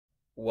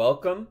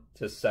Welcome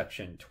to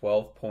section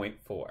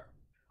 12.4.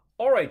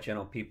 Alright,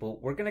 gentle people,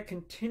 we're going to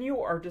continue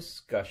our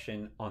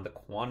discussion on the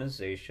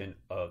quantization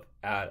of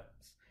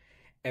atoms.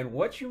 And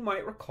what you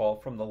might recall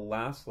from the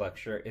last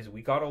lecture is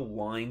we got a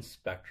line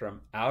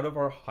spectrum out of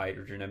our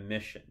hydrogen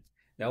emissions.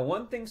 Now,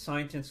 one thing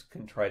scientists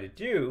can try to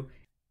do,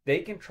 they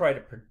can try to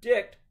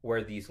predict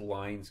where these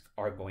lines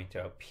are going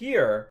to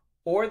appear,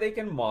 or they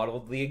can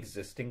model the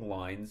existing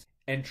lines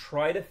and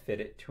try to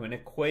fit it to an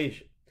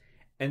equation.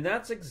 And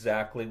that's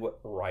exactly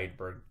what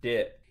Rydberg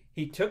did.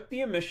 He took the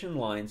emission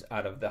lines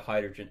out of the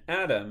hydrogen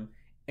atom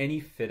and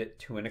he fit it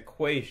to an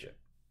equation.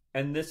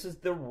 And this is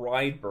the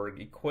Rydberg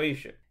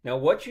equation. Now,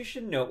 what you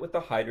should note with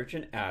the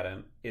hydrogen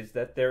atom is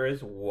that there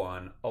is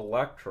one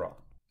electron.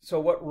 So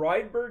what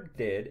Rydberg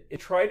did is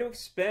try to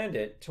expand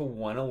it to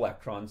one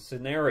electron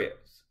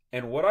scenarios.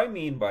 And what I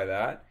mean by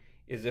that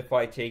is if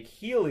I take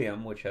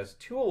helium, which has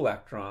two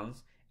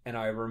electrons, and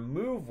I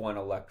remove one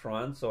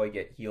electron, so I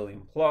get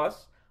helium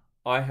plus,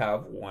 I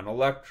have one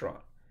electron.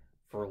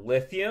 For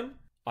lithium,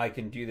 I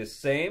can do the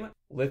same.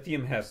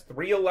 Lithium has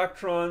 3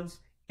 electrons.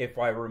 If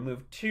I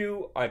remove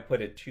 2, I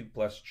put a 2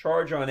 plus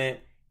charge on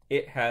it.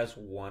 It has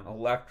 1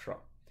 electron.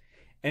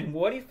 And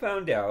what he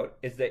found out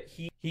is that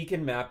he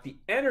can map the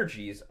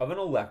energies of an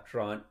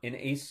electron in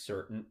a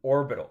certain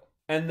orbital.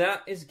 And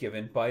that is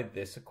given by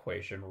this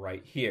equation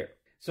right here.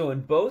 So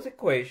in both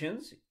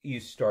equations, you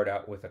start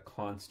out with a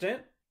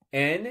constant.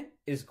 N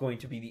is going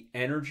to be the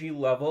energy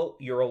level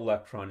your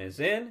electron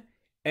is in.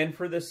 And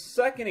for the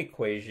second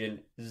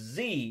equation,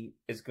 Z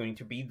is going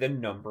to be the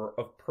number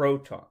of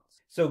protons.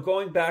 So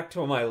going back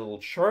to my little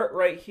chart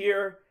right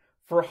here,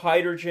 for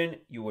hydrogen,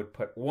 you would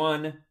put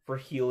 1, for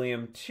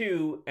helium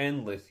 2,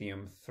 and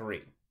lithium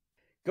 3.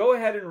 Go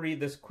ahead and read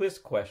this quiz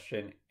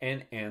question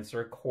and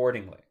answer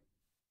accordingly.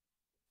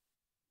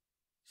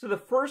 So the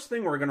first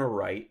thing we're going to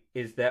write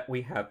is that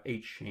we have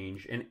a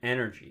change in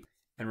energy.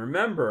 And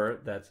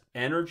remember, that's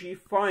energy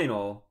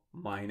final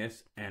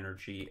minus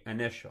energy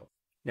initial.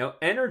 Now,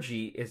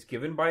 energy is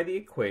given by the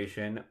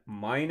equation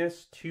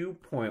minus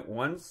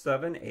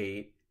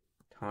 2.178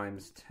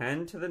 times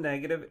 10 to the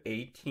negative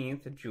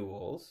 18th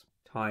joules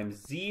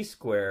times z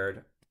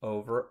squared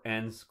over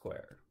n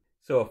squared.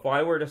 So if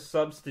I were to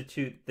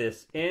substitute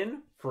this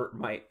in for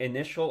my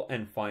initial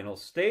and final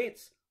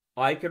states,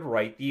 I could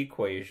write the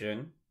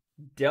equation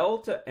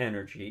delta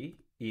energy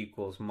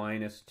equals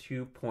minus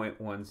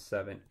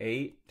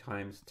 2.178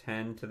 times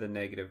 10 to the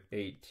negative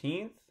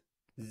 18th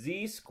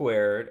z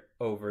squared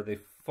over the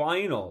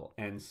final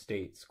end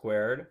state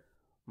squared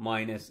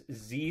minus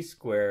z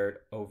squared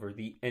over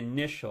the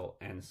initial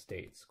end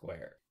state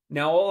squared.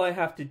 Now all I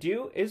have to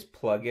do is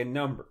plug in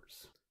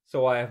numbers.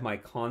 So I have my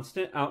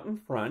constant out in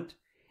front,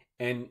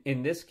 and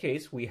in this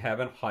case we have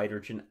a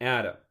hydrogen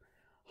atom.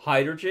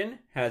 Hydrogen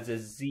has a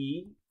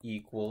z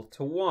equal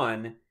to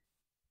 1,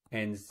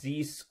 and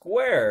z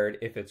squared,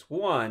 if it's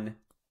 1,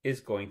 is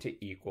going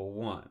to equal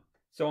 1.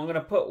 So I'm going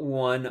to put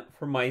 1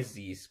 for my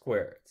z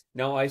squareds.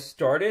 Now I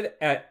started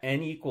at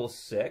n equals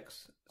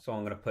 6, so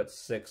I'm going to put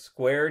 6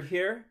 squared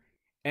here,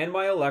 and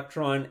my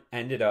electron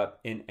ended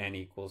up in n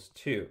equals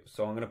 2.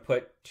 So I'm going to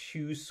put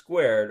 2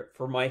 squared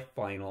for my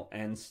final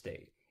end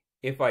state.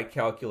 If I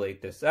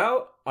calculate this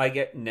out, I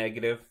get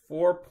negative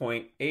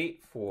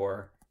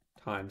 4.84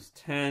 times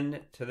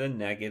 10 to the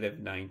negative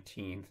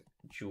 19th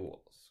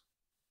joules.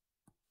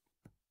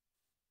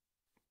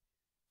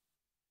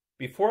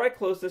 Before I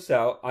close this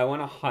out, I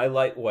want to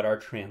highlight what our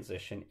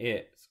transition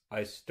is.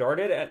 I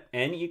started at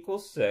n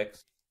equals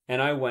 6,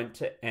 and I went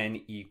to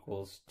n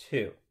equals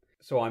 2.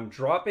 So I'm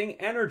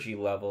dropping energy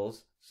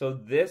levels, so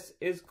this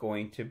is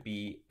going to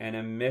be an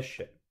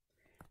emission.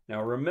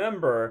 Now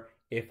remember,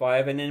 if I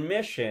have an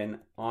emission,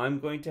 I'm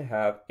going to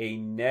have a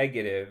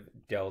negative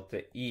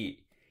delta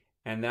E.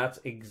 And that's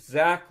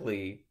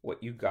exactly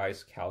what you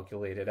guys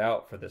calculated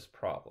out for this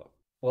problem.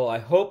 Well, I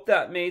hope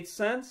that made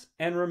sense,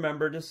 and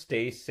remember to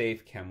stay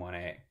safe, Chem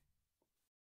 1A.